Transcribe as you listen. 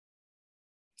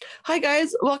Hi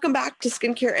guys, welcome back to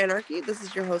Skincare Anarchy. This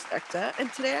is your host Ekta,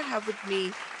 and today I have with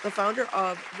me the founder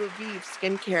of RéVive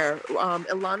Skincare,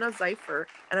 Elana Szyfer,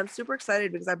 and I'm super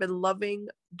excited because I've been loving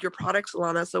your products,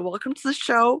 Elana. So welcome to the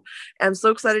show. I'm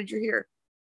so excited you're here.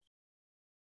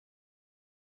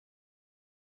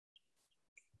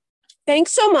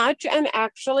 Thanks so much. And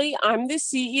actually, I'm the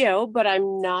CEO, but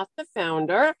I'm not the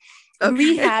founder.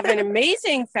 We Okay. have an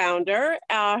amazing founder.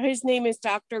 His name is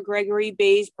Dr. Gregory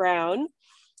Bays Brown.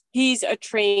 He's a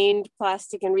trained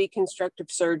plastic and reconstructive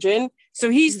surgeon. So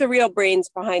he's the real brains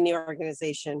behind the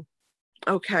organization.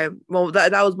 Okay, well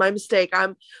that was my mistake.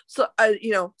 I'm so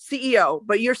CEO,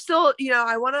 but you're still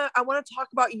I want to talk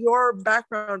about your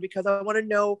background because I want to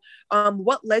know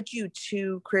what led you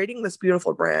to creating this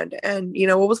beautiful brand, and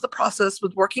what was the process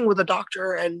with working with a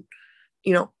doctor, and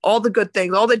all the good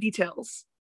things, all the details.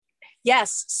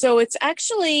 Yes. So it's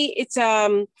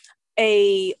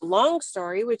a long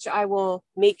story, which I will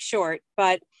make short,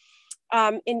 but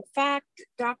in fact,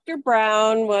 Dr.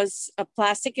 Brown was a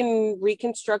plastic and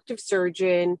reconstructive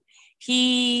surgeon.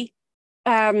 He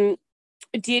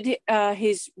did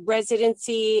his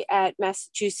residency at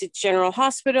Massachusetts General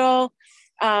Hospital,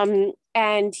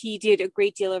 and he did a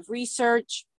great deal of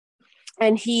research.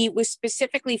 And he was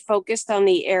specifically focused on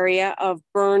the area of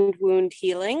burned wound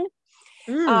healing.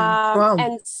 Wow.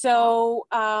 And so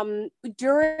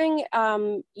during,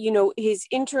 his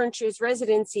internship, his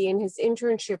residency and his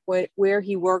internship where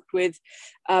he worked with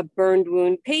burned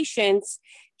wound patients,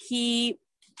 he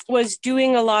was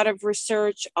doing a lot of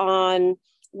research on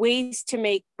ways to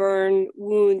make burn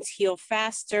wounds heal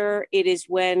faster. It is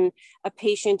when a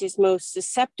patient is most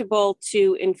susceptible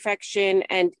to infection.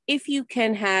 And if you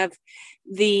can have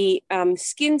the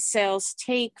skin cells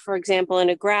take, for example, in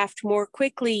a graft more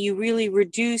quickly, you really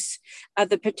reduce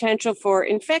the potential for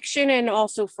infection and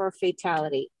also for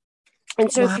fatality. And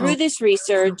so through Wow. this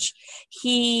research,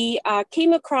 he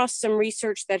came across some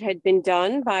research that had been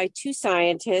done by two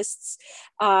scientists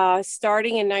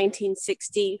starting in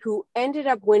 1960 who ended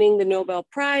up winning the Nobel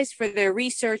Prize for their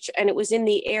research, and it was in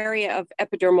the area of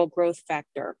epidermal growth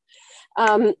factor.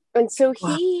 And so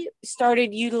Wow. he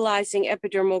started utilizing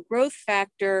epidermal growth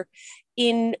factor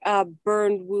in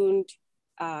burned wound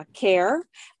care.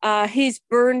 His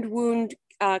burned wound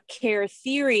care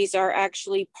theories are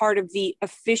actually part of the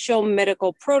official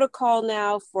medical protocol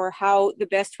now for how the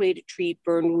best way to treat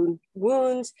burn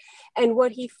wounds. And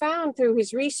what he found through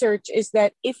his research is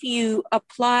that if you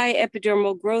apply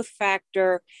epidermal growth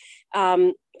factor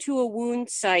to a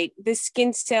wound site, the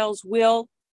skin cells will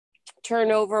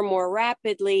turn over more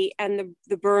rapidly and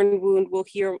the burn wound will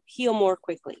heal more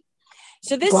quickly.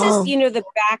 So this is, Wow. the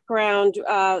background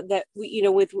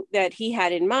that he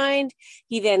had in mind.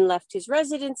 He then left his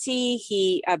residency.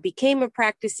 He became a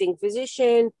practicing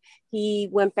physician. He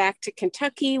went back to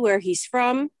Kentucky, where he's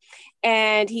from,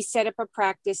 and he set up a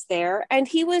practice there. And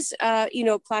he was,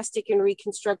 plastic and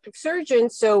reconstructive surgeon.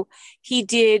 So he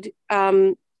did.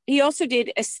 He also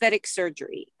did aesthetic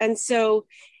surgery, and so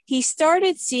he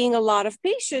started seeing a lot of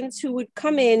patients who would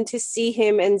come in to see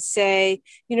him and say,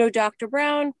 Dr.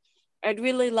 Brown, I'd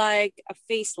really like a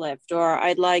facelift, or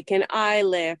I'd like an eye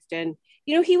lift. And,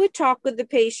 he would talk with the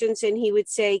patients and he would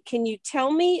say, can you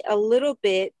tell me a little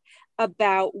bit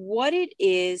about what it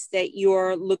is that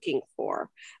you're looking for?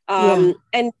 Yeah.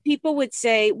 And people would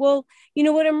say, well,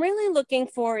 what I'm really looking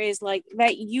for is like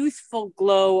that youthful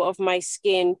glow of my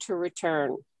skin to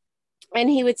return. And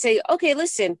he would say, okay,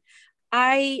 listen,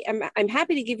 I'm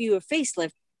happy to give you a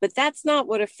facelift, but that's not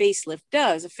what a facelift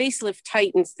does. A facelift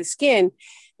tightens the skin.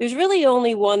 There's really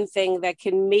only one thing that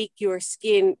can make your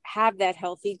skin have that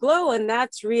healthy glow, and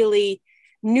that's really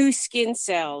new skin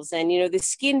cells and, the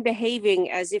skin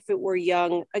behaving as if it were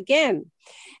young again.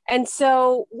 And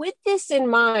so with this in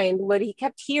mind, when he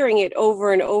kept hearing it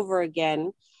over and over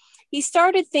again, he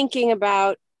started thinking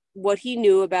about what he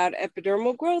knew about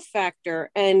epidermal growth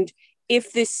factor. And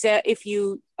if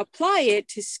you apply it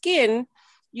to skin,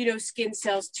 skin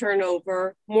cells turn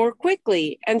over more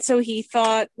quickly. And so he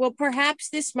thought, well, perhaps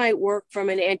this might work from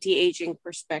an anti-aging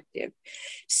perspective.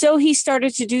 So he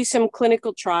started to do some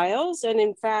clinical trials. And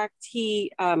in fact,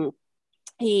 he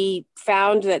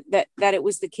found that it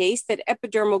was the case that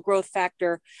epidermal growth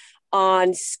factor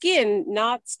on skin,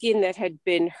 not skin that had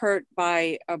been hurt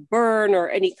by a burn or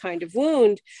any kind of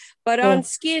wound, but Yeah. on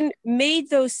skin made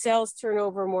those cells turn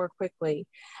over more quickly.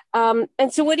 And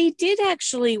so what he did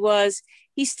actually was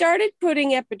he started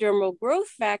putting epidermal growth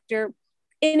factor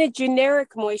in a generic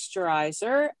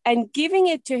moisturizer and giving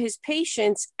it to his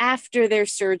patients after their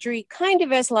surgery, kind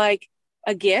of as like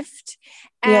a gift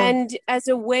Yeah. and as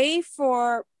a way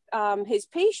for his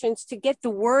patients to get the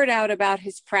word out about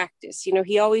his practice. You know,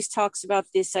 he always talks about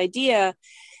this idea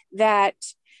that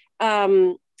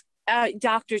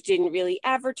doctors didn't really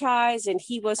advertise, and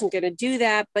he wasn't going to do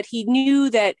that, but he knew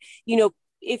that, you know,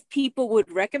 if people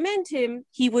would recommend him,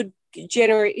 he would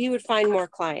find more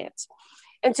clients.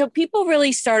 And so people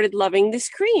really started loving this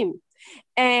cream.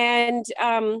 And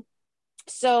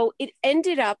so it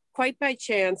ended up quite by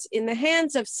chance in the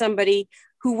hands of somebody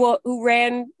who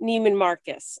ran Neiman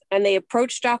Marcus. And they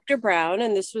approached Dr. Brown,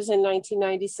 and this was in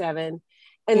 1997.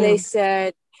 And they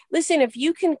said, listen, if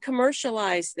you can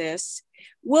commercialize this,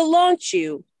 we'll launch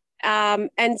you.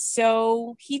 And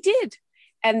so he did.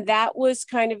 And that was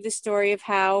kind of the story of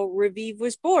how RéVive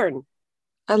was born.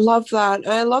 I love that.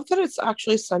 And I love that it's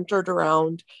actually centered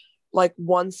around like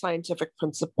one scientific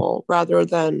principle rather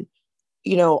than,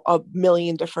 you know, a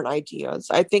million different ideas.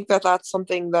 I think that that's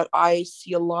something that I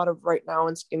see a lot of right now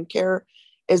in skincare,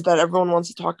 is that everyone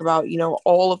wants to talk about, you know,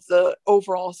 all of the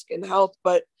overall skin health.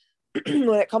 But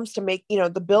when it comes to make, you know,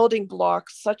 the building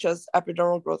blocks such as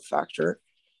epidermal growth factor,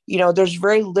 you know, there's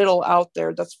very little out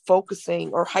there that's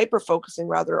focusing or hyper focusing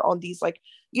rather on these, like,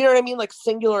 you know what I mean? Like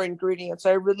singular ingredients.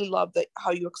 I really love that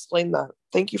how you explain that.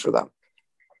 Thank you for that.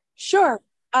 Sure.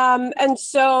 And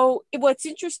so what's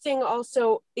interesting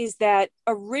also is that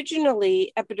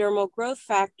originally epidermal growth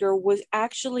factor was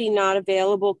actually not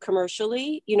available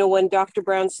commercially, you know, when Dr.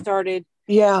 Brown started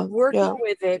working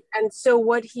with it. And so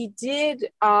what he did,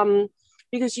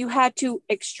 because you had to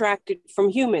extract it from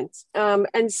humans.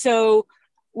 And so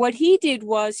what he did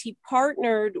was he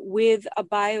partnered with a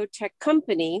biotech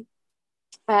company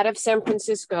out of San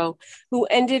Francisco, who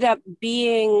ended up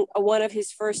being one of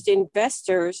his first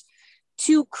investors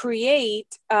to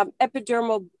create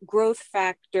epidermal growth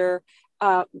factor,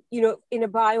 you know, in a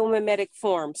biomimetic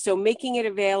form. So making it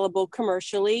available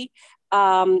commercially,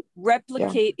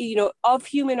 replicate, you know, of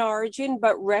human origin,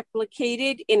 but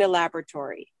replicated in a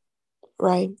laboratory.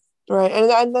 Right. Right.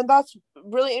 And then that's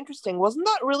really interesting. Wasn't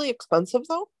that really expensive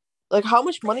though? Like how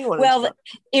much money went into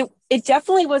that? It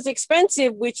definitely was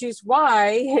expensive, which is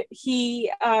why he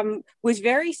was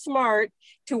very smart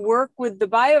to work with the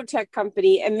biotech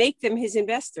company and make them his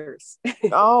investors.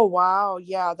 Oh, wow.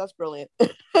 Yeah, that's brilliant.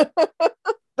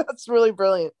 That's really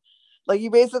brilliant. Like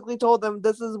you basically told them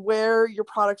this is where your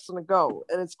product's going to go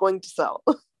and it's going to sell.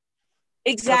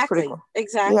 Exactly. Cool.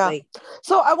 Exactly. Yeah.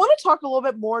 So I want to talk a little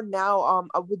bit more now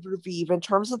with RéVive in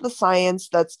terms of the science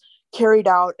that's carried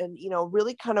out and, you know,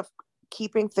 really kind of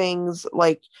keeping things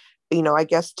like, you know, I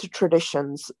guess to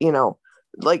traditions, you know,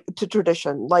 like to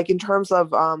tradition, like in terms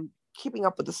of keeping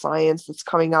up with the science that's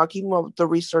coming out, keeping up with the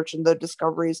research and the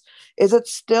discoveries. Is it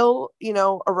still, you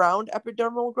know, around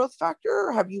epidermal growth factor,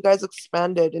 or have you guys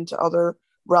expanded into other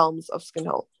realms of skin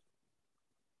health?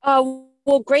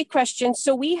 Well, great question.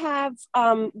 So we have,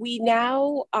 we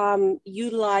now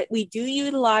utilize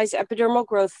epidermal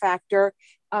growth factor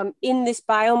in this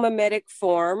biomimetic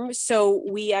form. So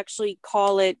we actually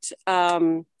call it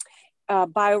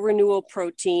biorenewal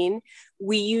protein.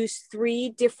 We use 3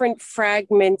 different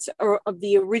fragments of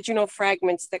the original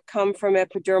fragments that come from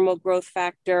epidermal growth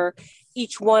factor.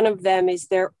 Each one of them is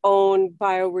their own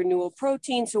biorenewal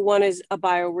protein. So one is a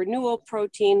biorenewal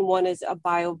protein, one is a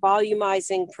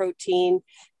biovolumizing protein,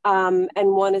 and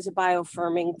one is a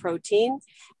biofirming protein.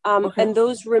 And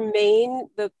those remain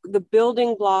the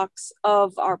building blocks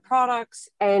of our products,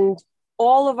 and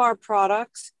all of our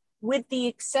products, with the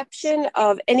exception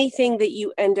of anything that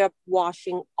you end up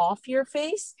washing off your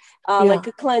face, like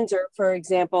a cleanser, for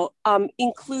example,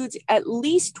 includes at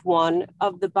least one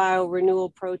of the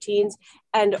biorenewal proteins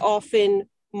and often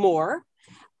more.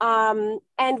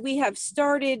 And we have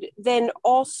started then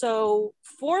also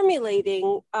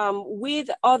formulating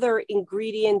with other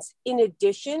ingredients in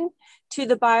addition to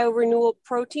the biorenewal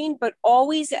protein, but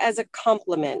always as a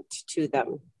complement to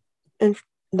them. And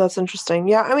that's interesting.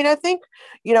 Yeah. I mean, I think,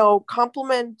 you know,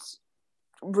 complement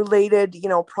related, you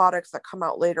know, products that come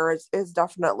out later is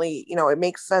definitely, you know, it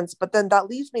makes sense. But then that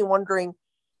leaves me wondering,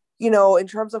 you know, in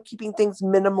terms of keeping things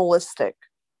minimalistic,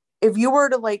 if you were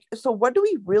to like, so what do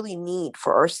we really need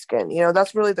for our skin? You know,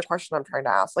 that's really the question I'm trying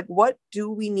to ask. Like, what do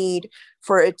we need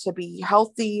for it to be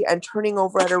healthy and turning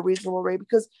over at a reasonable rate?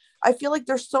 Because I feel like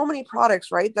there's so many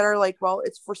products, right, that are like, well,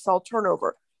 it's for cell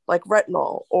turnover, like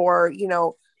retinol, or, you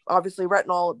know, obviously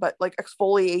retinol, but like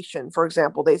exfoliation, for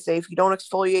example, they say if you don't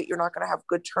exfoliate, you're not going to have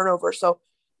good turnover. So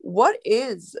what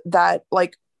is that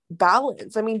like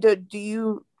balance? I mean, do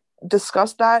you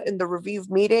discuss that in the RéVive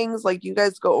meetings? Like, do you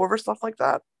guys go over stuff like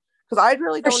that? Because I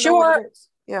really don't know what it is.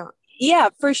 Yeah,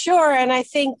 for sure. And I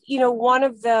think, you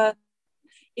know,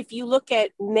 if you look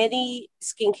at many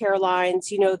skincare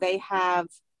lines, you know, they have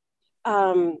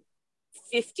um,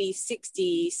 50,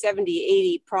 60, 70,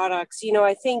 80 products. You know,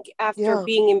 I think after Yeah.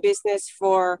 being in business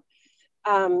for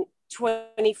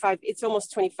 25, it's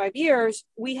almost 25 years,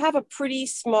 we have a pretty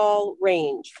small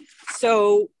range.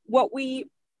 So what we,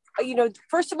 you know,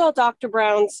 first of all, Dr.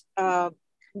 Brown's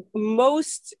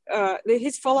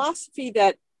his philosophy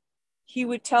that he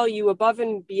would tell you above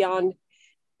and beyond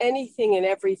anything and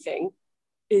everything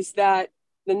is that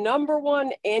the number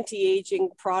one anti-aging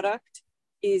product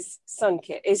is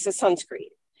is a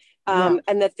sunscreen.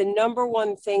 And that the number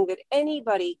one thing that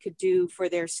anybody could do for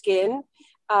their skin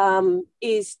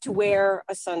is to wear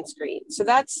a sunscreen. So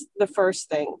that's the first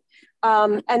thing.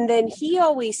 And then he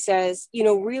always says, you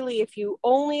know, really, if you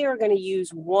only are going to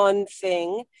use one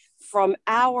thing from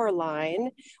our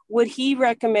line, what he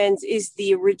recommends is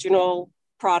the original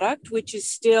product, which is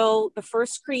still, the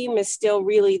first cream is still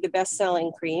really the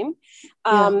best-selling cream.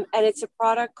 And it's a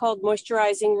product called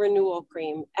Moisturizing Renewal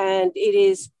Cream. And it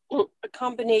is a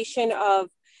combination of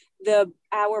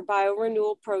our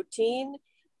biorenewal protein.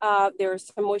 There are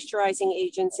some moisturizing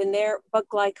agents in there, but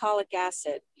glycolic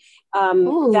acid.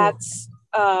 That's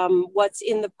what's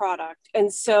in the product.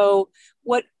 And so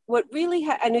what really,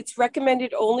 and it's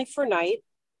recommended only for night.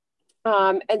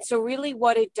 And so really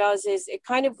what it does is it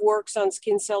kind of works on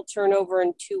skin cell turnover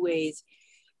in two ways.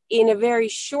 In a very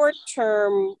short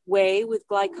term way with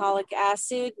glycolic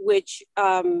acid, which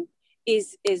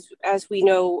is as we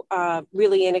know,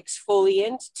 really an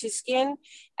exfoliant to skin.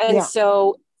 And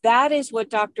so that is what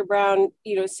Dr. Brown,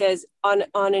 you know, says on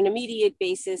an immediate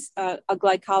basis, a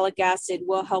glycolic acid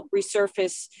will help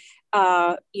resurface,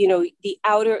 you know, the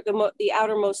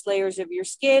outermost layers of your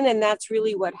skin. And that's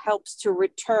really what helps to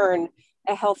return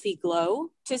a healthy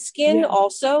glow to skin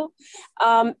also.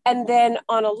 And then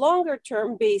on a longer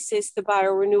term basis, the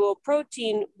biorenewal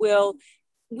protein will,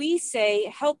 we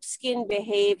say, help skin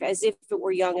behave as if it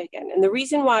were young again. And the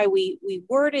reason why we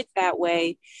word it that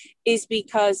way is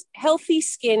because healthy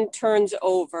skin turns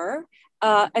over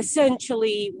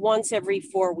essentially once every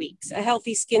 4 weeks. A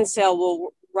healthy skin cell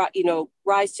will, you know,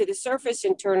 rise to the surface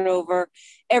and turn over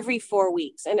every 4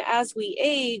 weeks. And as we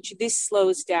age, this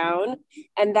slows down.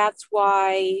 And that's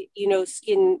why, you know,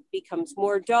 skin becomes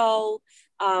more dull,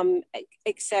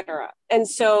 et cetera. And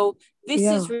so this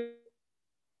is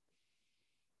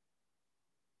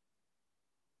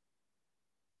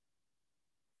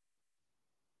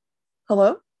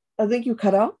Hello? I think you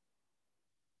cut out.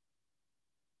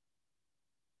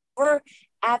 we're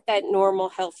at that normal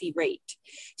healthy rate.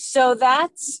 So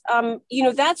that's, you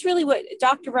know, that's really what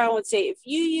Dr. Brown would say. If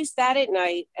you use that at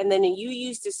night and then you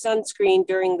use the sunscreen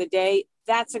during the day,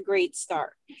 that's a great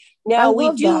start. Now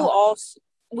we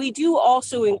do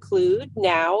also include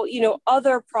now, you know,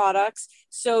 other products.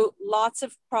 So lots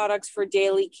of products for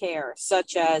daily care,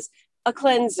 such as a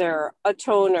cleanser, a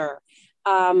toner.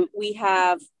 We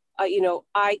have you know,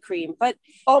 eye cream, but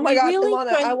oh my God, really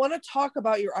Elana, I want to talk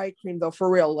about your eye cream though, for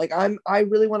real. Like I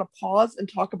really want to pause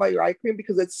and talk about your eye cream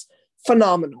because it's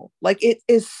phenomenal. Like it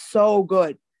is so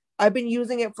good. I've been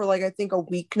using it for like, I think a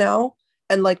week now.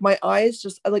 And like my eyes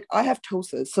just like, I have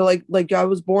ptosis. So like I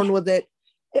was born with it.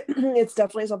 It's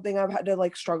definitely something I've had to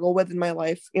like struggle with in my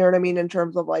life. You know what I mean? In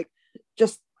terms of like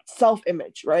just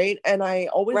self-image. Right. And I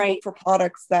always look for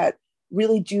products that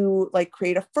really do like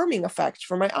create a firming effect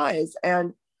for my eyes.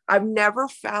 And I've never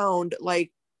found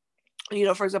like, you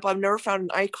know, for example, I've never found an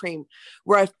eye cream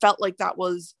where I felt like that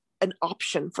was an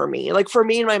option for me. Like for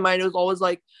me in my mind, it was always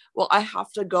like, well, I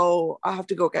have to go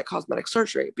get cosmetic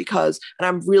surgery because, and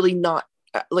I'm really not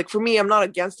like, for me, I'm not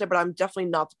against it, but I'm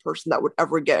definitely not the person that would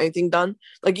ever get anything done.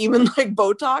 Like even like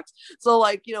Botox. So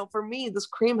like, you know, for me, this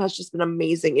cream has just been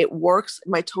amazing. It works.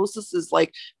 My ptosis is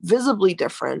like visibly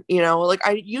different, you know, like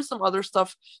I use some other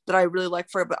stuff that I really like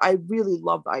for it, but I really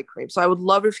love the eye cream. So I would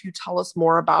love if you tell us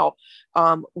more about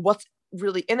what's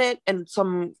really in it and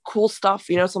some cool stuff,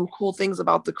 you know, some cool things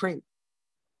about the cream.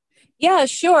 Yeah,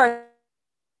 sure.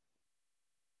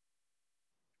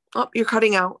 Oh, you're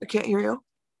cutting out. I can't hear you.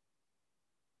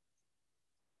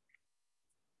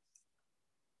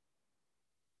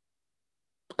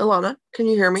 Elana, can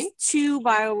you hear me? 2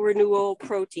 biorenewal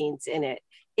proteins in it.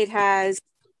 It has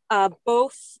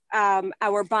both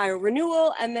our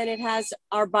biorenewal and then it has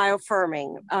our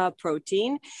biofirming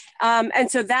protein. And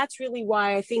so that's really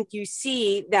why I think you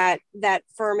see that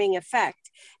firming effect.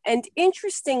 And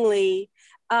interestingly,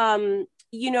 you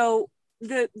know,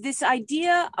 this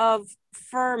idea of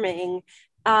firming,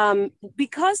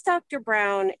 because Dr.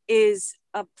 Brown is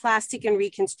a plastic and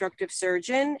reconstructive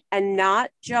surgeon and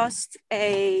not just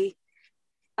a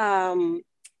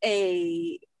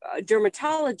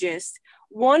dermatologist,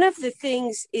 one of the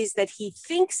things is that he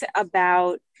thinks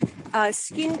about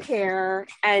skincare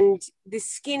and the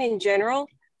skin in general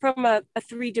from a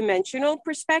three-dimensional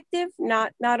perspective,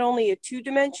 not only a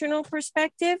two-dimensional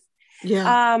perspective.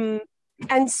 Yeah.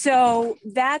 And so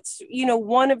that's,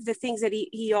 one of the things that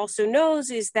he also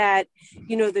knows is that,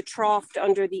 the trough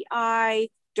under the eye,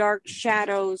 dark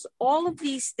shadows, all of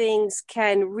these things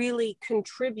can really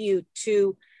contribute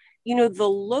to, the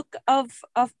look of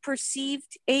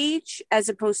perceived age as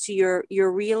opposed to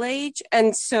your real age.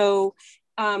 And so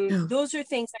Yeah. those are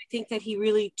things I think that he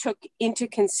really took into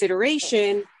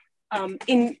consideration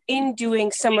in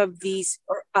doing some of these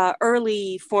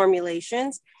early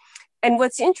formulations. And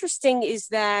what's interesting is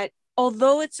that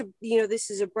although this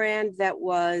is a brand that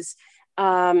was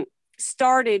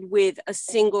started with a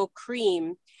single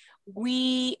cream,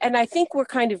 and I think we're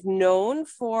kind of known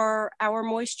for our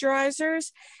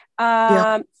moisturizers.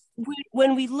 Yeah.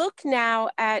 When we look now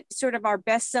at sort of our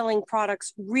best-selling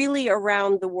products really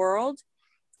around the world,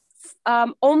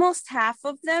 almost half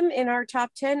of them in our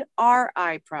top 10 are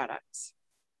eye products.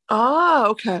 Ah,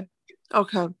 okay.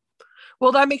 Okay.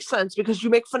 Well, that makes sense because you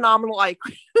make phenomenal eye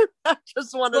cream. I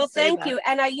just want to say thank that. you.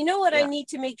 And you know what I Yeah. need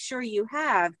to make sure you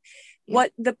have? Yeah.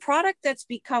 What the product that's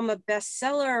become a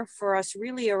bestseller for us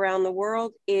really around the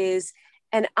world is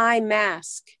an eye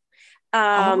mask.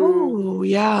 Oh,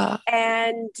 yeah.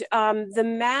 And the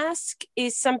mask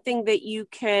is something that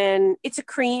it's a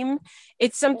cream.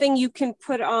 It's something you can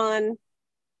put on,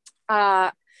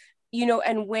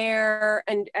 and wear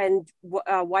and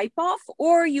wipe off,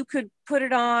 or you could put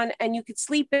it on and you could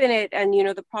sleep in it and,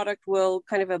 the product will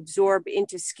kind of absorb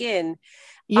into skin.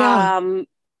 Yeah.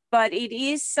 But it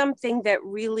is something that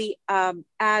really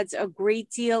adds a great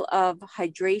deal of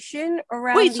hydration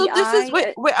around Wait, so the this is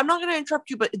eye. wait, I'm not gonna interrupt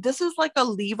you, but this is like a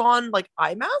leave-on like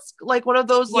eye mask? Like one of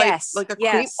those Yes, like a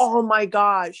cream? yes, Oh my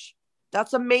gosh.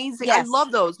 That's amazing. I yes.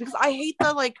 love those because I hate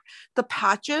the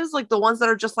patches, like the ones that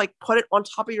are just like put it on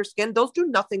top of your skin. Those do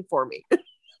nothing for me.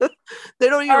 They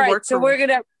don't All even right, work so for me.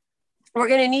 we're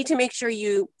gonna need to make sure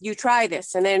you try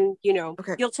this, and then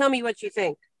Okay. you'll tell me what you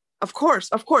think. Of course,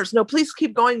 of course. No, please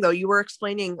keep going though. You were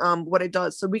explaining what it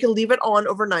does. So we can leave it on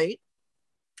overnight.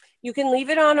 You can leave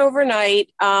it on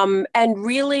overnight, and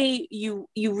really, you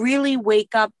really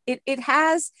wake up.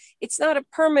 It's not a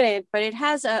permanent, but it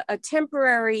has a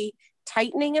temporary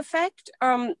tightening effect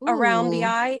around the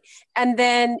Ooh. eye, and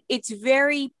then it's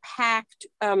very packed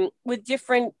with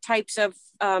different types of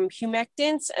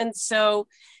humectants, and so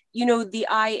the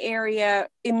eye area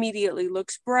immediately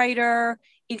looks brighter.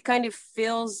 It kind of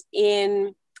fills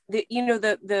in the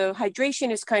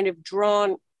hydration is kind of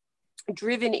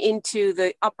driven into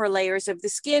the upper layers of the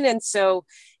skin. And so,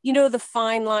 the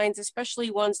fine lines,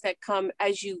 especially ones that come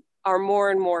as you are more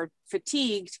and more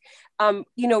fatigued,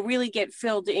 really get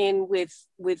filled in with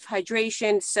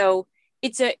hydration. So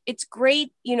it's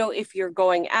great, if you're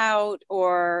going out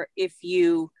or if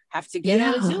you have to get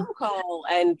on a Yeah. Zoom call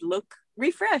and look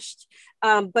refreshed.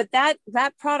 But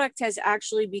that product has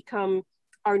actually become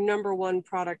our number one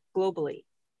product globally.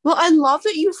 Well, I love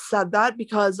that you said that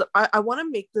because I want to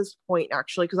make this point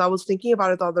actually, because I was thinking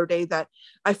about it the other day that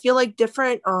I feel like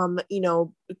different,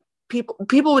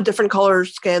 people with different color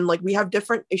skin, like we have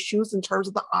different issues in terms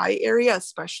of the eye area,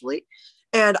 especially.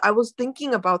 And I was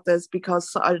thinking about this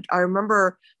because I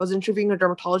remember I was interviewing a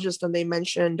dermatologist and they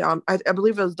mentioned, I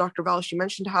believe it was Dr. Val, she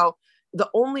mentioned how the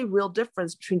only real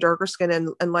difference between darker skin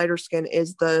and lighter skin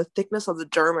is the thickness of the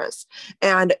dermis.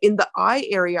 And in the eye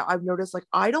area, I've noticed like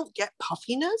I don't get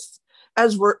puffiness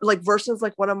as versus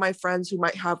like one of my friends who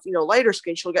might have, lighter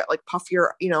skin, she'll get like puffier,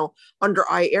 under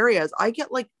eye areas. I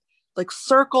get like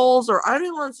circles, or I don't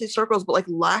even want to say circles, but like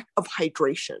lack of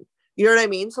hydration. You know what I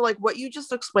mean? So like what you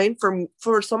just explained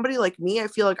for somebody like me, I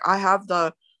feel like I have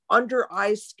the under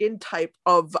eye skin type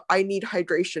of I need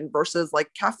hydration versus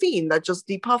like caffeine that just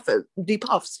depuffs,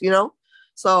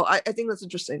 So I think that's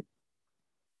interesting.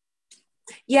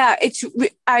 Yeah,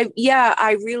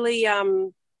 I really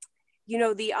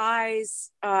the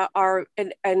eyes are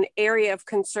an area of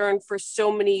concern for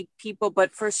so many people,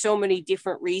 but for so many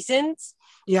different reasons.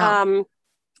 Yeah.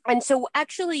 And so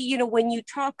actually, when you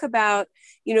talk about,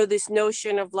 this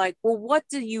notion of like, well, what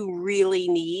do you really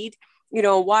need?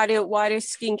 Why do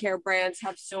skincare brands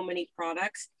have so many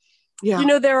products? Yeah.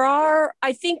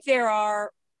 I think there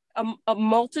are a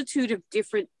multitude of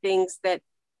different things that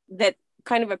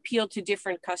kind of appeal to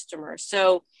different customers.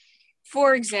 So,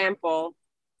 for example,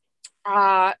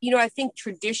 I think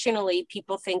traditionally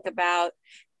people think about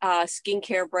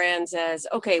skincare brands as,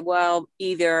 okay, well,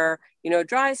 either,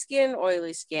 dry skin,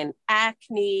 oily skin,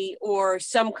 acne, or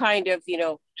some kind of,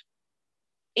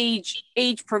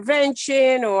 age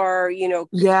prevention, or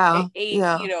Yeah. age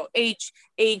Yeah.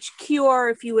 age cure,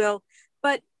 if you will.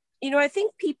 But I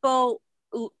think people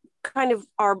kind of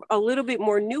are a little bit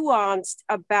more nuanced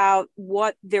about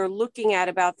what they're looking at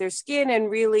about their skin, and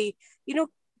really,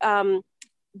 um,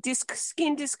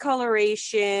 skin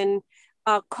discoloration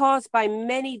caused by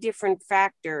many different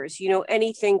factors.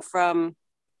 Anything from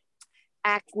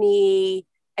acne,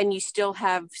 and you still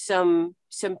have some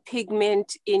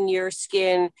pigment in your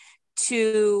skin,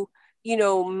 to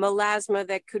melasma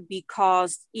that could be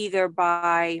caused either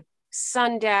by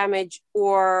sun damage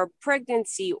or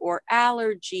pregnancy or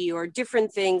allergy or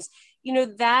different things.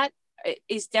 That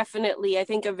is definitely, I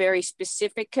think, a very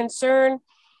specific concern.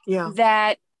 Yeah.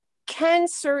 That can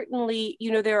certainly,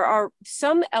 there are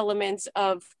some elements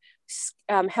of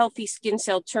healthy skin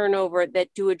cell turnover that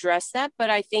do address that. But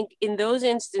I think in those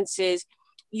instances,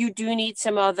 you do need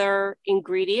some other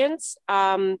ingredients.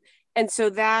 And so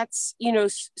that's,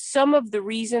 some of the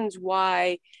reasons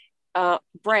why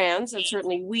brands, and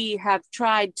certainly we have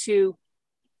tried to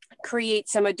create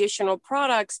some additional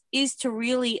products, is to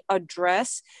really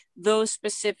address those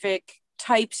specific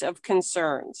types of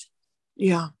concerns.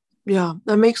 Yeah. Yeah,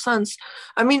 that makes sense.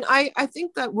 I mean, I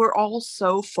think that we're all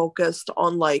so focused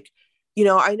on, like,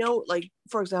 I know, like,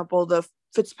 for example, the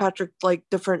Fitzpatrick, like,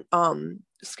 different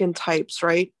skin types,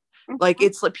 right? Like,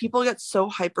 it's like people get so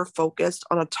hyper focused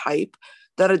on a type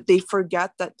that they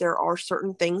forget that there are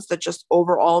certain things that just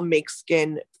overall make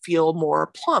skin feel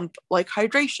more plump, like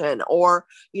hydration, or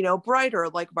brighter,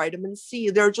 like vitamin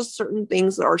C. There are just certain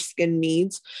things that our skin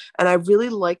needs, and I really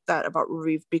like that about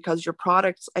RéVive, because your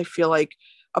products, I feel like,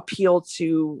 appeal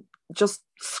to just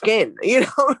skin,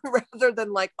 rather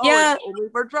than like, Yeah. it's only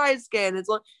for dry skin. It's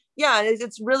like, yeah,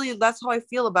 it's really, that's how I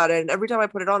feel about it. And every time I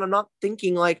put it on, I'm not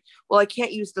thinking like, well, I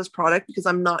can't use this product because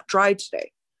I'm not dry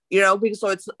today, because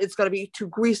so it's going to be too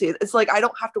greasy. It's like, I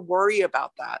don't have to worry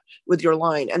about that with your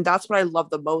line. And that's what I love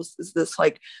the most, is this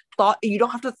like thought. You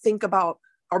don't have to think about,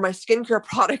 are my skincare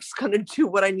products going to do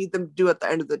what I need them to do at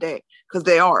the end of the day? Because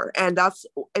they are. And that's,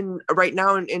 and right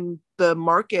now in the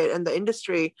market and the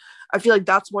industry, I feel like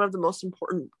that's one of the most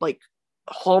important, like,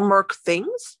 hallmark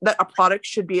things that a product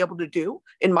should be able to do,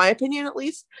 in my opinion at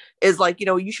least, is like,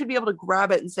 you should be able to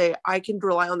grab it and say, I can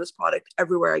rely on this product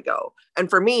everywhere I go. And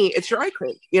for me, it's your eye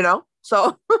cream,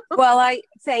 so. Well, I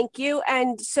thank you.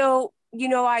 And so,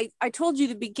 I told you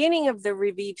the beginning of the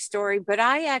RéVive story, but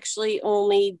I actually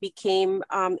only became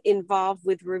involved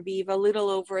with RéVive a little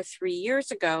over 3 years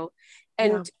ago.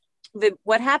 And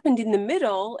what happened in the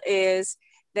middle is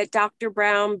that Dr.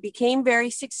 Brown became very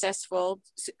successful.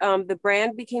 The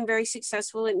brand became very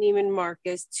successful at Neiman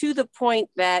Marcus, to the point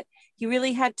that he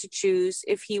really had to choose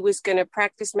if he was going to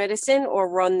practice medicine or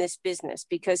run this business,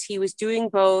 because he was doing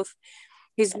both.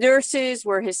 His nurses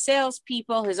were his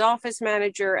salespeople. His office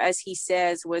manager, as he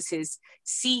says, was his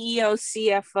CEO,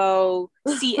 CFO,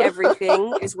 see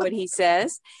everything is what he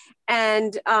says.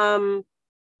 And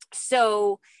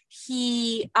so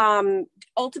he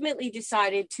ultimately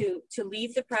decided to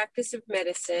leave the practice of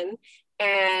medicine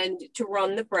and to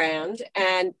run the brand.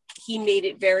 And he made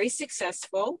it very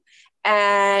successful.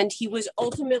 And he was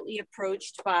ultimately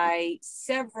approached by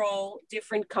several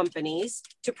different companies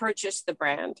to purchase the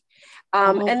brand.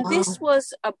 And this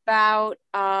was about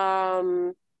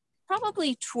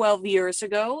probably 12 years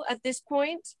ago at this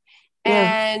point.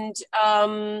 And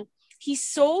he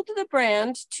sold the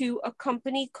brand to a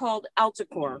company called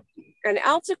Alticor. And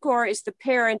Alticor is the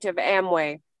parent of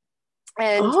Amway.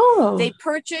 And they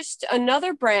purchased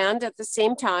another brand at the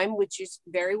same time, which is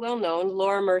very well known,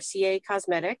 Laura Mercier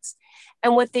Cosmetics.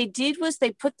 And what they did was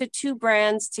they put the two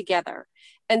brands together.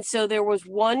 And so there was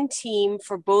one team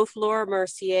for both Laura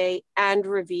Mercier and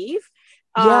RéVive.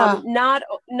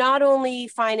 Not only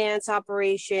finance,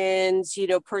 operations,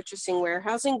 purchasing,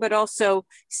 warehousing, but also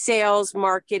sales,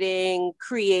 marketing,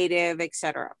 creative,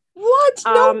 etc. What?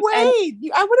 No way.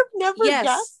 I would have never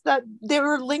guessed that they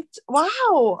were linked.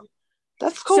 Wow.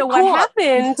 That's so cool. What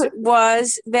happened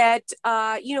was that,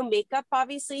 makeup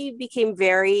obviously became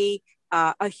very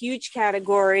a huge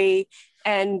category,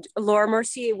 and Laura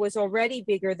Mercier was already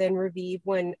bigger than RéVive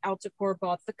when Alticor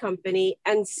bought the company.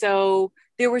 And so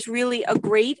there was really a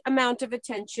great amount of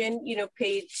attention,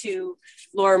 paid to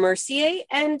Laura Mercier,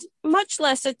 and much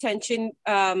less attention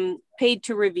paid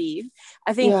to RéVive.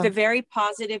 I think the very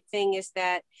positive thing is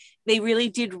that they really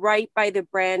did right by the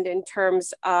brand in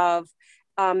terms of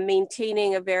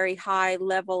maintaining a very high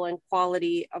level and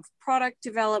quality of product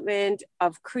development,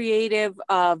 of creative,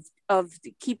 of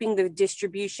keeping the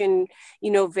distribution,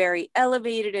 very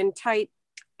elevated and tight.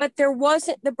 But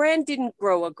the brand didn't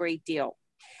grow a great deal.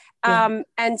 Yeah.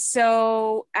 And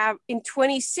so in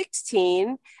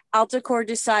 2016, Alticor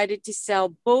decided to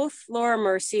sell both Laura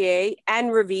Mercier and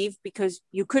RéVive because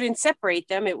you couldn't separate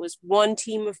them. It was one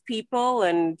team of people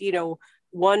and,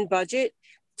 one budget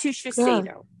to Yeah.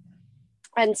 Shiseido.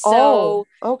 And Oh,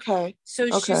 so, okay.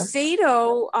 Okay.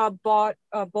 Shiseido bought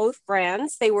both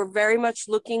brands. They were very much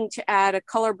looking to add a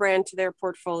color brand to their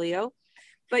portfolio.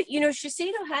 But,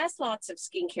 Shiseido has lots of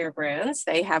skincare brands.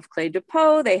 They have Clé de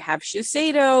Peau, they have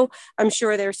Shiseido. I'm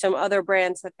sure there's some other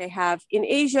brands that they have in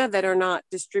Asia that are not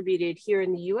distributed here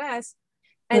in the US.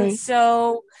 And Right.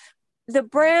 so the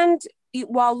brand,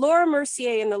 while Laura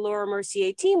Mercier and the Laura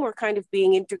Mercier team were kind of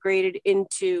being integrated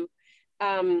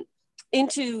um,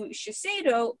 into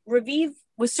Shiseido, RéVive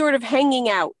was sort of hanging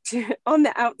out on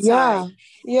the outside.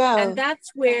 Yeah. Yeah. And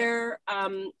that's where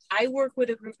I work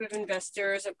with a group of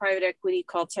investors, a private equity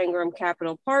called Tangram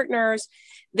Capital Partners.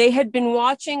 They had been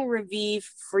watching RéVive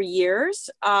for years.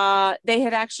 They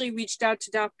had actually reached out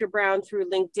to Dr. Brown through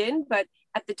LinkedIn, but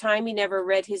at the time he never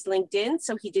read his LinkedIn,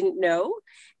 so he didn't know.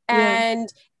 Yeah.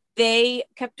 And they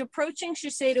kept approaching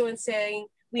Shiseido and saying,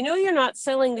 we know you're not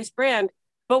selling this brand,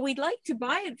 but we'd like to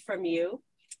buy it from you.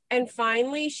 And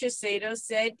finally, Shiseido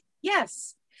said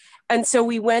yes. And so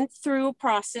we went through a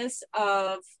process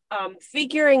of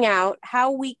figuring out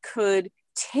how we could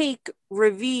take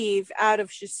RéVive out of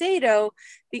Shiseido,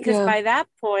 because by that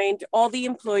point, all the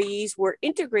employees were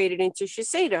integrated into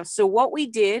Shiseido. So what we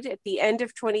did at the end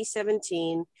of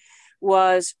 2017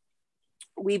 was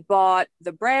we bought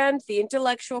the brand, the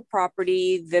intellectual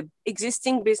property, the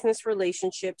existing business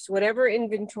relationships, whatever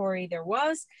inventory there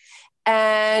was,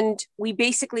 and we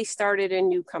basically started a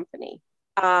new company.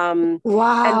 Wow,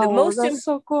 and that's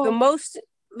so cool.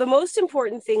 The most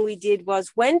important thing we did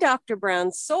was when Dr.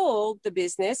 Brown sold the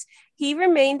business, he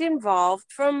remained involved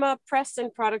from a press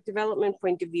and product development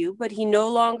point of view, but he no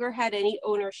longer had any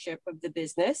ownership of the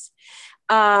business.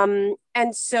 And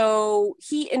so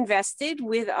he invested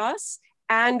with us,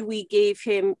 and we gave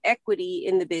him equity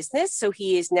in the business. So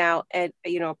he is now a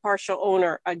partial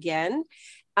owner again.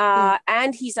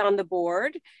 And he's on the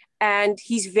board, and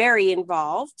he's very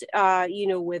involved,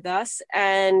 with us.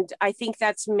 And I think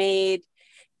that's made,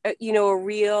 a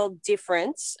real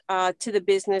difference to the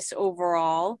business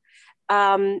overall.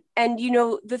 And,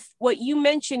 what you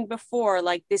mentioned before,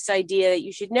 like this idea that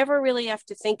you should never really have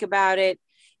to think about it,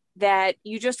 that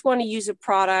you just want to use a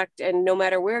product and no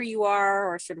matter where you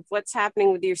are or sort of what's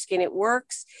happening with your skin, it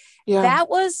works. Yeah. That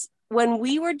was when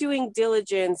we were doing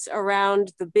diligence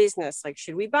around the business, like,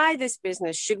 should we buy this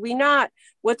business? Should we not?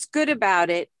 What's good about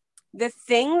it? The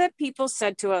thing that people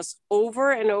said to us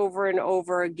over and over and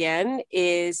over again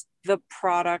is the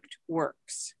product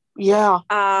works. Yeah.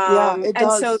 Yeah, it does.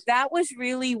 And so that was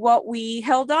really what we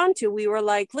held on to. We were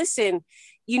like, listen,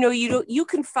 you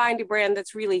can find a brand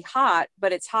that's really hot,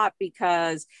 but it's hot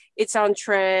because it's on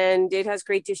trend. It has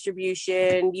great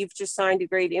distribution. You've just signed a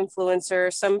great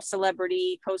influencer. Some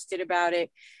celebrity posted about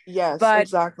it. Yes, but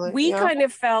exactly. We kind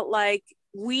of felt like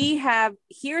we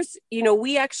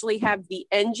actually have the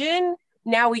engine.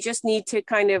 Now we just need to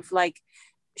kind of like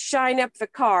shine up the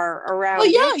car around. Well,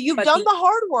 yeah, you've done the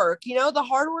hard work. The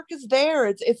hard work is there.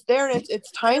 It's there, and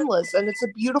it's timeless, and it's a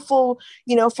beautiful,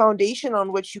 foundation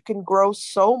on which you can grow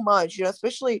so much.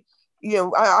 Especially,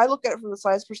 I look at it from the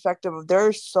science perspective of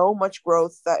there's so much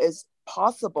growth that is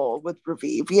possible with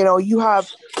RéVive. You have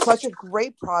such a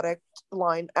great product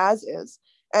line as is.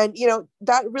 And,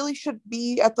 that really should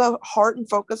be at the heart and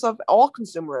focus of all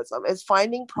consumerism, is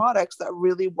finding products that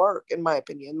really work, in my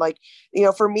opinion. Like,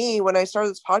 for me, when I started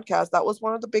this podcast, that was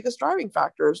one of the biggest driving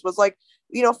factors, was like,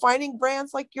 finding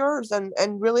brands like yours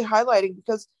and really highlighting,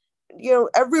 because,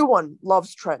 everyone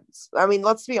loves trends. I mean,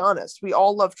 let's be honest. We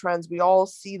all love trends. We all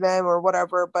see them or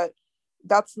whatever, but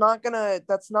that's not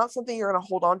something you're gonna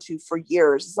hold on to for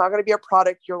years. It's not gonna be a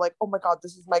product you're like, oh my god,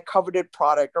 this is my coveted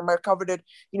product or my coveted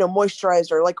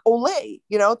moisturizer, like Olay.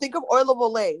 Think of oil of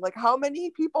Olay. Like, how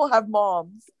many people have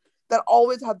moms that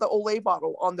always had the Olay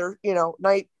bottle on their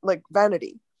night, like,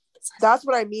 vanity? That's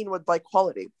what I mean with like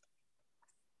quality.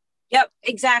 Yep,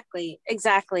 exactly.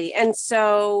 And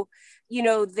so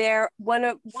they're one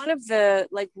of the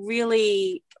like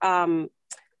really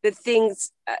the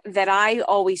things that I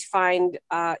always find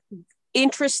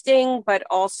interesting, but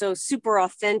also super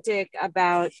authentic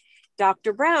about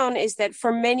Dr. Brown is that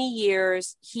for many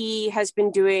years, he has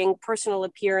been doing personal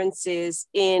appearances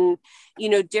in,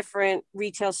 different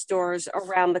retail stores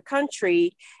around the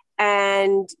country.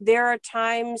 And there are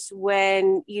times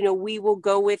when, we will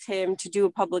go with him to do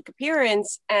a public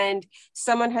appearance, and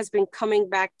someone has been coming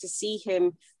back to see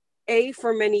him,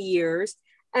 for many years,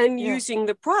 and using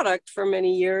the product for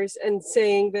many years, and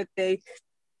saying that they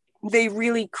they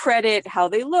really credit how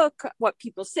they look, what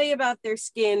people say about their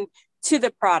skin to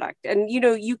the product. And,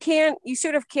 you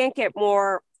sort of can't get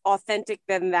more authentic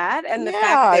than that. And the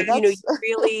fact Yeah, that, you that's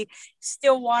really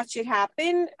still watch it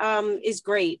happen is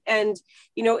great. And,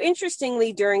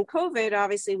 interestingly, during COVID,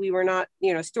 obviously we were not,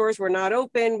 stores were not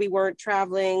open. We weren't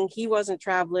traveling. He wasn't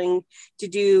traveling to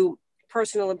do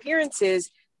personal appearances,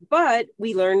 but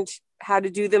we learned how to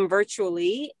do them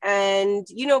virtually. And,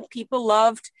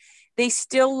 people they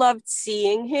still loved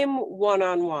seeing him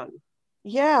one-on-one.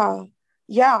 yeah.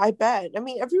 Yeah, I bet. I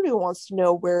mean, everybody wants to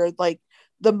know where like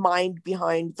the mind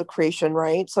behind the creation,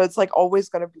 right? So it's like always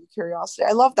going to be curiosity.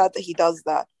 I love that he does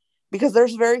that because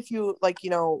there's very few like,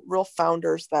 real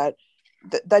founders that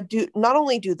do not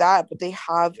only do that, but they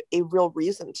have a real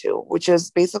reason to, which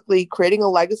is basically creating a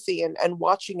legacy and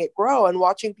watching it grow and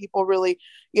watching people really,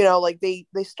 like they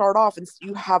start off and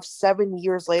you have 7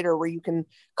 years later where you can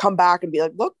come back and be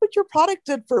like, look what your product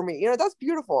did for me. That's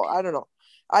beautiful. I don't know.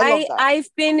 I love that.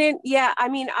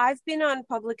 I've been on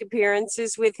public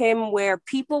appearances with him where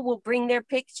people will bring their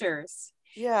pictures.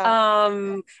 Yeah.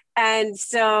 And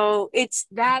so it's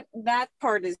that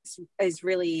part is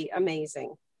really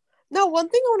amazing. Now, one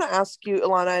thing I want to ask you,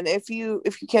 Elana, and if you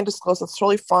can't disclose, that's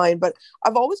totally fine. But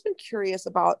I've always been curious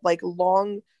about like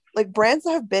brands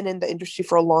that have been in the industry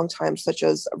for a long time, such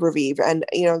as RéVive, and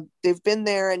they've been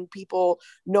there and people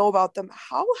know about them.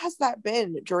 How has that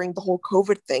been during the whole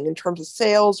COVID thing in terms of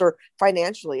sales or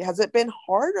financially? Has it been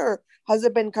hard or has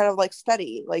it been kind of like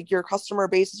steady? Like your customer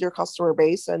base is your customer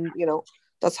base, and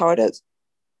that's how it is.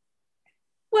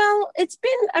 Well,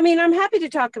 I'm happy to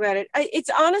talk about it. It's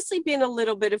honestly been a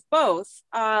little bit of both.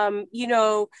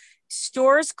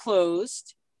 Stores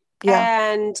closed,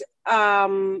 Yeah.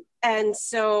 and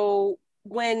so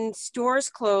when stores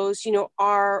closed,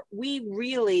 we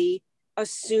really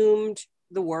assumed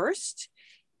the worst.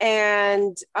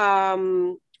 And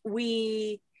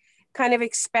we kind of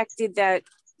expected that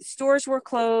stores were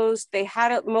closed. They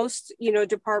had most,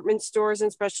 department stores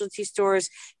and specialty stores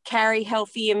carry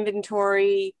healthy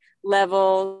inventory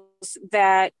levels,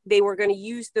 that they were going to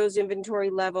use those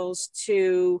inventory levels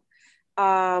to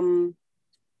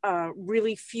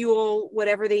really fuel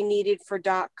whatever they needed for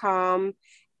 .com.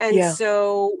 And Yeah.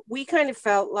 so we kind of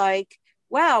felt like,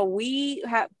 wow, we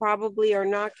probably are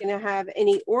not going to have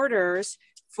any orders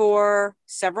for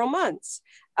several months.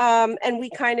 And we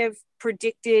kind of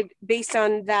predicted based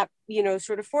on that,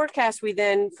 sort of forecast, we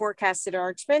then forecasted our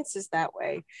expenses that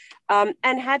way,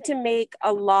 and had to make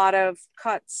a lot of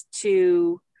cuts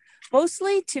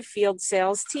mostly to field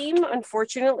sales team,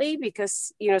 unfortunately,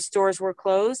 because, stores were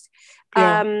closed.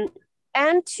 Yeah.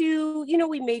 And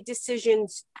we made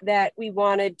decisions that we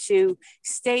wanted to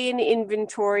stay in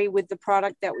inventory with the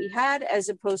product that we had as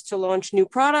opposed to launch new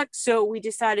products. So we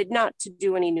decided not to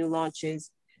do any new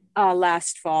launches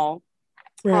last fall.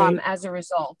 Right. As a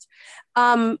result.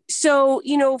 So,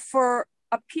 for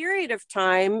a period of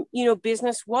time,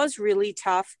 business was really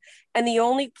tough. And the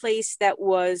only place that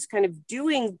was kind of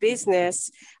doing business,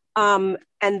 and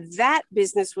that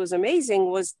business was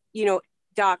amazing, was,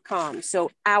 .com. So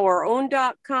our own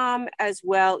 .com as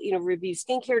well,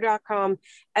 RéViveSkincare.com,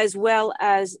 as well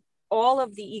as all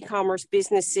of the e-commerce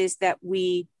businesses that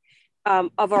we,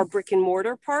 of our brick and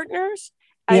mortar partners,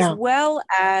 as well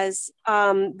as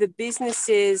the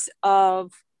businesses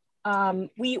of,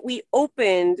 we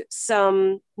opened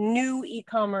some new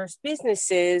e-commerce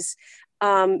businesses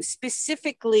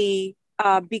specifically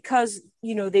because,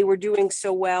 they were doing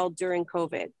so well during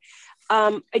COVID.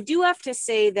 I do have to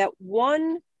say that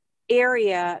one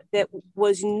area that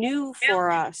was new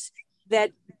for us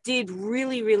that did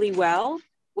really, really well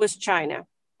was China.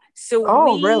 So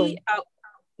Really?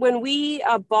 when we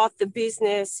bought the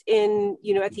business in,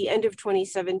 at the end of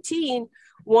 2017,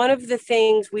 one of the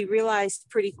things we realized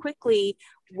pretty quickly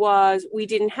was we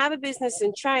didn't have a business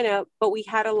in China, but we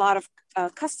had a lot of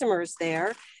customers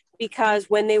there, because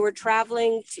when they were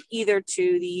traveling either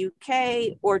to the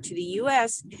UK or to the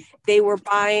US, they were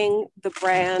buying the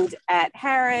brand at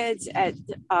Harrods, at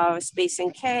Space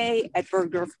NK, at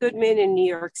Bergdorf Goodman in New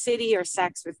York City, or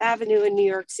Saks Fifth Avenue in New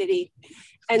York City.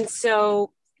 And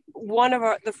so one of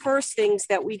the first things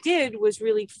that we did was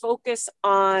really focus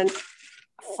on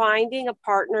finding a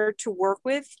partner to work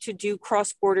with to do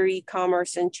cross-border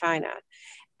e-commerce in China.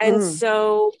 And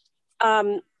so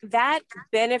that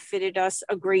benefited us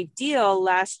a great deal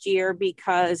last year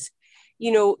because,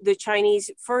 the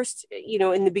Chinese first,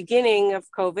 in the beginning of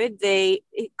COVID,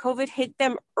 COVID hit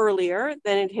them earlier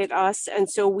than it hit us. And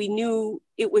so we knew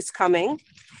it was coming.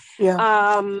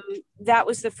 Yeah. That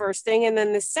was the first thing. And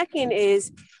then the second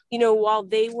is, while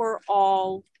they were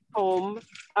all home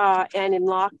and in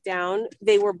lockdown,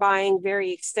 they were buying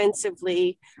very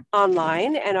extensively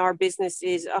online, and our business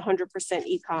is 100%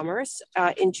 e-commerce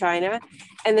in China.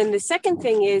 And then the second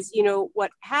thing is,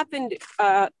 what happened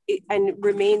and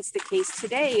remains the case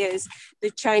today is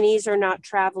the Chinese are not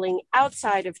traveling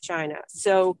outside of China.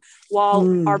 So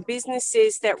while our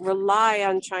businesses that rely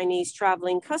on Chinese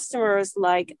traveling customers,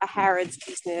 like a Harrods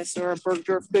business or a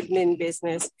Bergdorf Goodman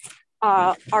business,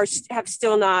 have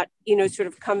still not, sort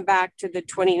of come back to the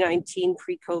 2019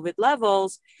 pre-COVID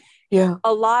levels. Yeah.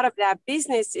 A lot of that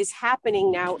business is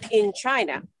happening now in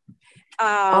China,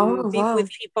 with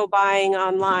people buying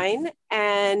online,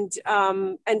 and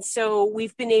so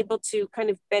we've been able to kind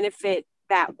of benefit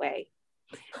that way.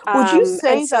 Would you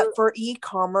say that for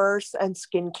e-commerce and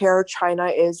skincare, China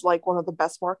is like one of the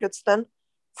best markets then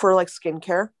for like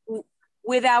skincare?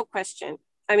 Without question.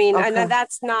 I mean, and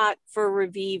that's not for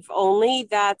RéVive only.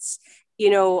 That's,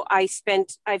 I've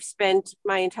spent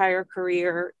my entire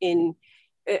career in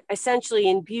essentially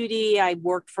in beauty. I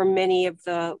worked for many of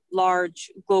the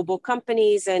large global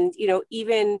companies, and,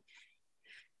 even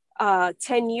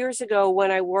 10 years ago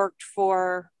when I worked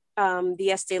for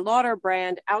the Estee Lauder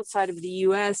brand outside of the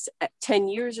US, 10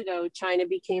 years ago, China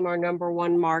became our number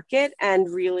one market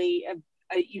and really a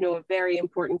very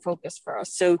important focus for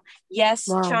us. So yes,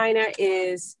 China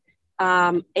is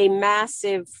a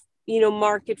massive,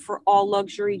 market for all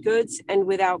luxury goods, and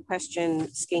without question,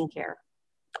 skincare.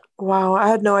 Wow, I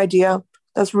had no idea.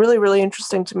 That's really, really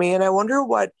interesting to me. And I wonder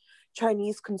what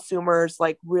Chinese consumers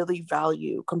like really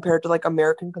value compared to like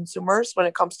American consumers when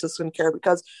it comes to skincare,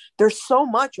 because there's so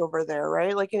much over there,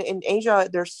 right? Like in Asia,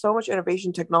 there's so much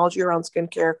innovation technology around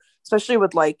skincare, especially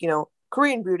with like,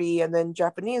 Korean beauty and then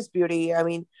Japanese beauty. I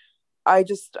mean,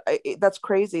 that's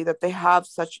crazy that they have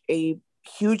such a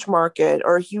huge market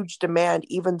or a huge demand,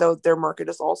 even though their market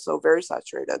is also very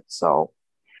saturated. So,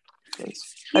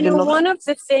 one of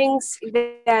the things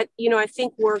that, I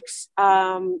think works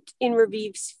in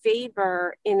RéVive's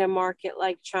favor in a market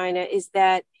like China is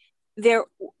that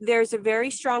there's a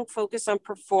very strong focus on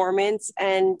performance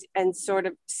and sort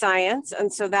of science.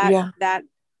 And so that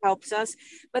helps us.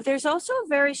 But there's also a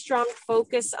very strong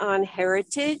focus on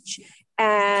heritage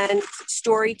and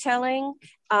storytelling,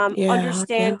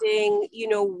 understanding,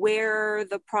 where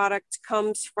the product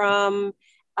comes from.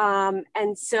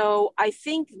 And so I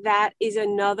think that is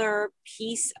another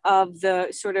piece of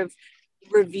the sort of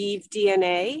RéVive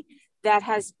DNA that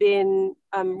has been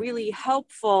really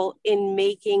helpful in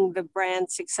making the brand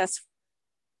successful.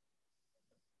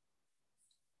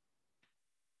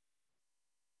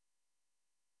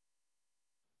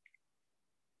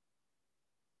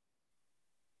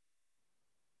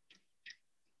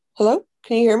 Hello,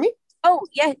 can you hear me? Oh,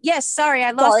 yeah, yes. Sorry,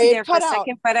 I lost you there for a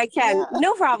second, but I can. Yeah.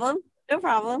 No problem. No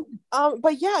problem.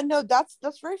 But yeah, no, that's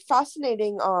very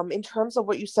fascinating in terms of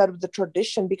what you said with the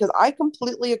tradition, because I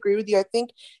completely agree with you. I think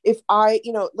if I,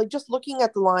 like just looking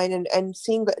at the line and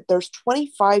seeing that there's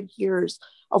 25 years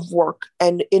of work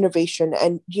and innovation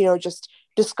and, just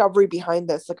discovery behind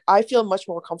this, like I feel much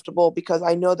more comfortable because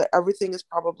I know that everything is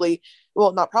probably,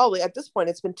 well, not probably, at this point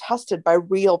it's been tested by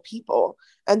real people,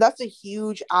 and that's a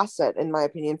huge asset in my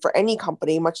opinion for any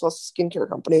company, much less a skincare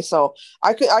company. So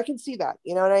I can see that,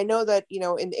 and I know that,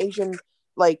 in Asian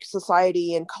like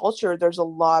society and culture, there's a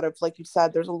lot of, like you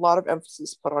said, there's a lot of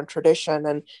emphasis put on tradition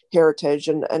and heritage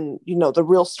and the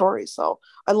real story. So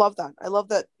I love that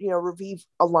RéVive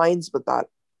aligns with that.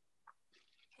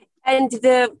 And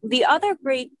the other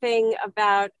great thing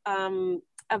about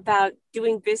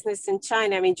doing business in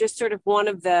China, I mean, just sort of one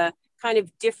of the kind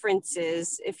of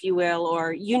differences, if you will,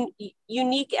 or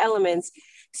unique elements.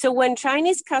 So when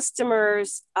Chinese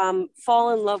customers fall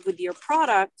in love with your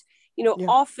product,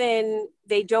 often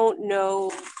they don't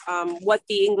know what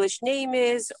the English name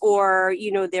is, or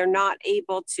they're not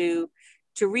able to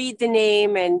read the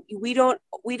name, and we don't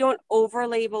over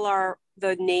label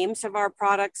the names of our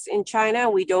products in China.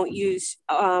 We don't use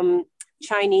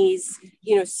Chinese,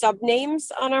 sub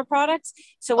names on our products.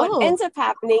 So what ends up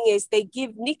happening is they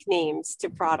give nicknames to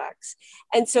products.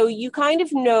 And so you kind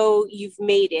of know you've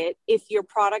made it if your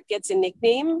product gets a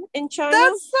nickname in China.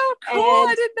 That's so cool.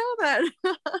 I didn't know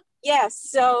that. Yes.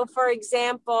 So for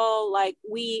example, like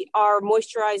our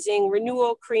moisturizing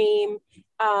renewal cream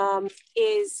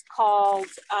is called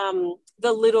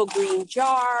the Little Green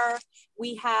Jar.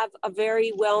 We have a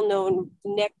very well-known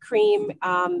neck cream,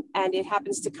 and it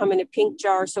happens to come in a pink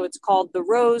jar, so it's called the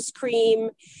Rose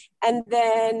Cream. And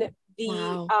then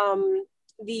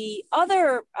the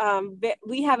other,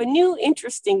 we have a new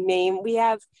interesting name. We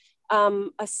have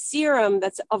a serum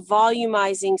that's a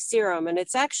volumizing serum, and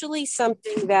it's actually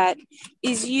something that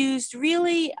is used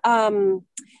really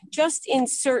just in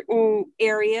certain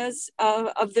areas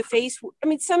of the face. I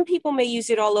mean, some people may use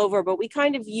it all over, but we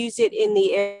kind of use it in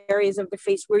the areas of the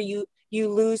face where you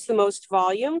lose the most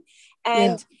volume.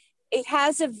 And it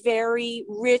has a very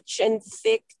rich and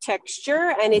thick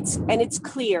texture, and it's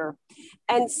clear.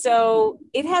 And so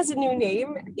it has a new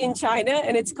name in China,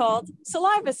 and it's called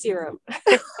saliva serum.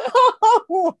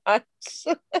 What?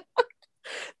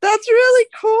 That's really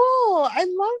cool. I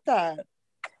love that.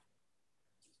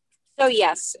 So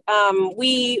yes,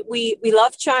 we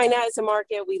love China as a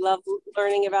market. We love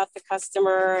learning about the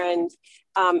customer, and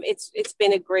it's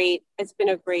been a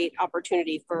great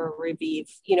opportunity for RéVive.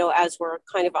 You know, as we're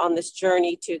kind of on this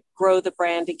journey to grow the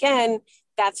brand again,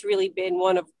 that's really been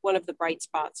one of the bright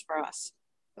spots for us.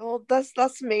 Well,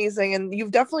 that's amazing, and you've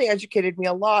definitely educated me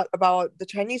a lot about the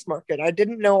Chinese market. I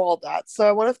didn't know all that, so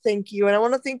I want to thank you, and I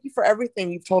want to thank you for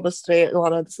everything you've told us today,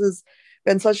 Elana. This has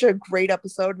been such a great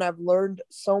episode, and I've learned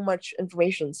so much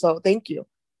information. So thank you.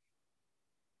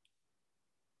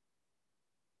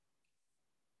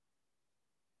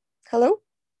 Hello,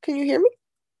 can you hear me?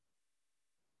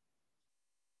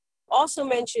 Also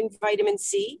mentioned vitamin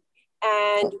C,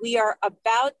 and we are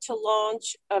about to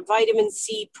launch a vitamin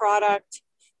C product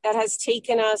that has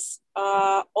taken us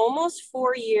almost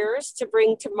 4 years to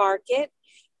bring to market.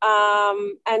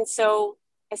 And so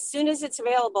as soon as it's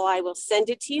available, I will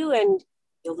send it to you and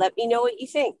you'll let me know what you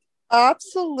think.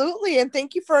 Absolutely. And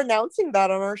thank you for announcing that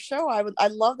on our show. I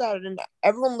love that. And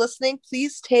everyone listening,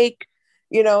 please take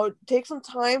some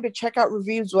time to check out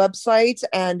RéVive's website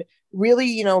and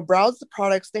really, browse the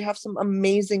products. They have some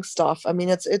amazing stuff. I mean,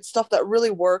 it's stuff that really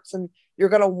works and you're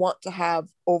going to want to have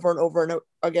over and over and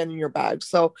again in your bag.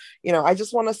 So, I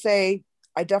just want to say,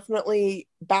 I definitely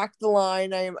back the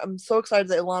line. I'm so excited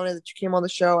that Elana, that you came on the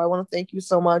show. I want to thank you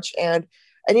so much. And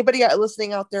anybody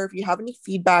listening out there, if you have any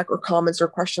feedback or comments or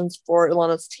questions for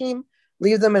Elana's team,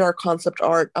 leave them in our concept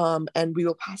art, and we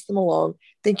will pass them along.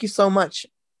 Thank you so much.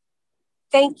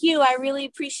 Thank you. I really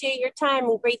appreciate your time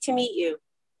and great to meet you.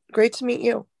 Great to meet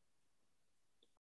you.